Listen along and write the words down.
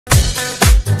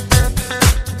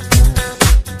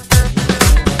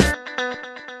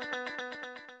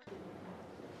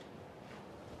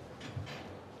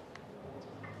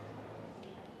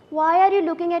why are you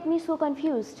looking at me so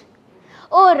confused?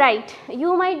 Oh, right.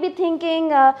 You might be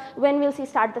thinking, when will she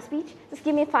start the speech? Just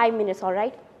give me 5 minutes, all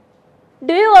right?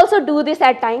 Do you also do this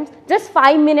at times? Just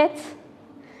 5 minutes?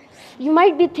 You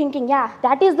might be thinking, yeah,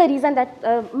 that is the reason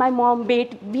that my mom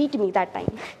beat me that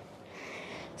time.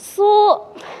 So,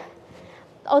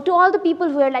 to all the people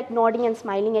who are like nodding and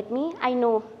smiling at me, I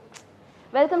know.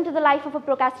 Welcome to the life of a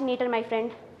procrastinator, my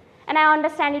friend. And I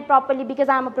understand it properly because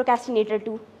I'm a procrastinator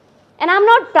too. And I'm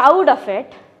not proud of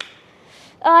it.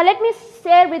 Let me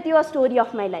share with you a story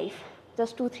of my life.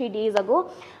 Just 2-3 days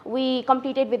ago, we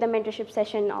completed with a mentorship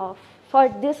session for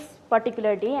this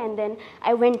particular day, and then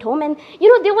I went home, and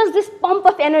there was this pump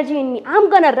of energy in me. I'm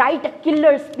gonna write a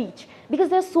killer speech because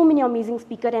there's so many amazing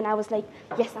speakers, and I was like,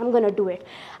 yes, I'm gonna do it.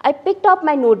 I picked up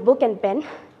my notebook and pen.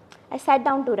 I sat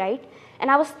down to write, and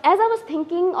as I was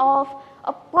thinking of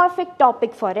a perfect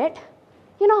topic for it,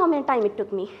 you know how many time it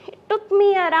took me? It took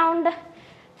me around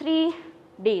 3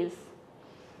 days.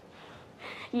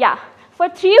 Yeah, for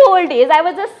 3 whole days, I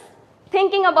was just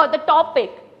thinking about the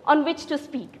topic on which to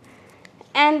speak.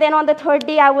 And then on the 3rd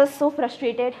day, I was so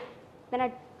frustrated. Then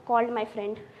I called my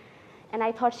friend, and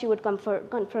I thought she would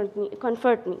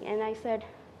comfort me. And I said,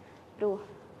 bro.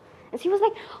 And she was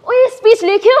like, oh, your speech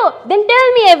likhyo, then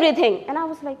tell me everything. And I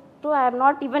was like, bro, I have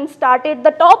not even started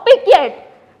the topic yet.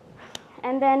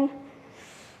 And then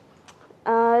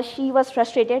she was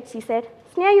frustrated. She said,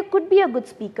 Sneha, you could be a good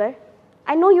speaker.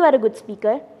 I know you are a good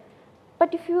speaker.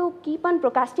 But if you keep on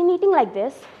procrastinating like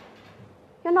this,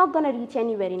 you're not going to reach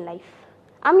anywhere in life.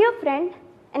 I'm your friend,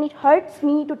 and it hurts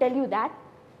me to tell you that,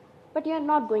 but you're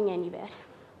not going anywhere.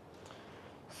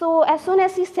 So as soon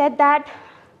as she said that,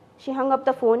 she hung up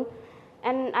the phone,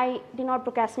 and I did not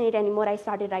procrastinate anymore. I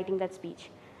started writing that speech.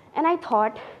 And I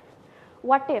thought,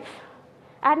 what if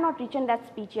I had not written that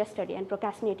speech yesterday and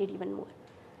procrastinated even more?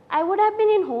 I would have been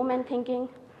in home and thinking,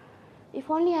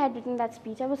 if only I had written that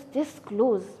speech, I was this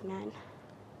close, man.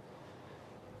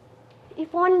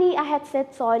 If only I had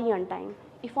said sorry on time.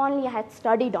 If only I had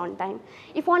studied on time.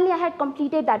 If only I had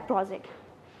completed that project.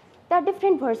 There are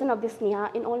different versions of this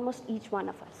Sneha in almost each one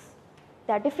of us.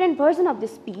 There are different versions of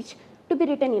this speech to be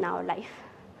written in our life.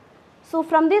 So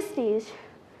from this stage,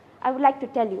 I would like to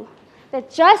tell you that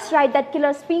just write that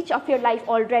killer speech of your life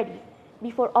already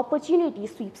before opportunity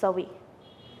sweeps away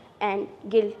and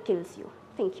guilt kills you.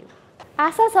 Thank you.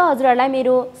 आशा छ हजुरहरुलाई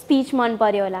मेरो speech मन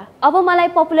पर्यो होला। अब मलाई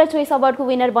popular चोइस अवार्डको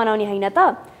winner बनाउने हैन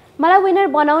त, मलाई विनर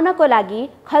बनाउनको लागि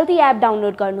खल्ती एप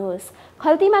डाउनलोड गर्नुहोस्।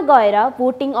 खल्तीमा गएर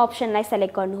भोटिङ अप्सनलाई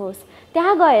सेलेक्ट गर्नुहोस्।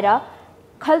 त्यहाँ गएर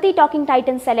खल्ती टकिङ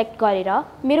टाइटन सेलेक्ट गरेर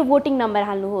मेरो भोटिङ नम्बर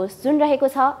हाल्नुहोस्, जुन रहेको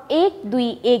छ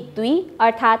 1212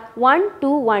 अर्थात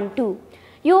 1212।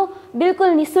 यो बिल्कुल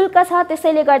निशुल्क छ,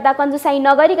 त्यसैले गर्दा कन्जुसाई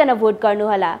नगरिकन भोट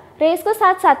गर्नुहोला र यसको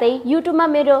साथसाथै युट्युबमा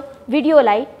मेरो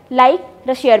भिडियोलाई लाइक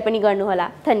र शेयर पनि गर्नुहोला।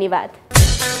 धन्यवाद।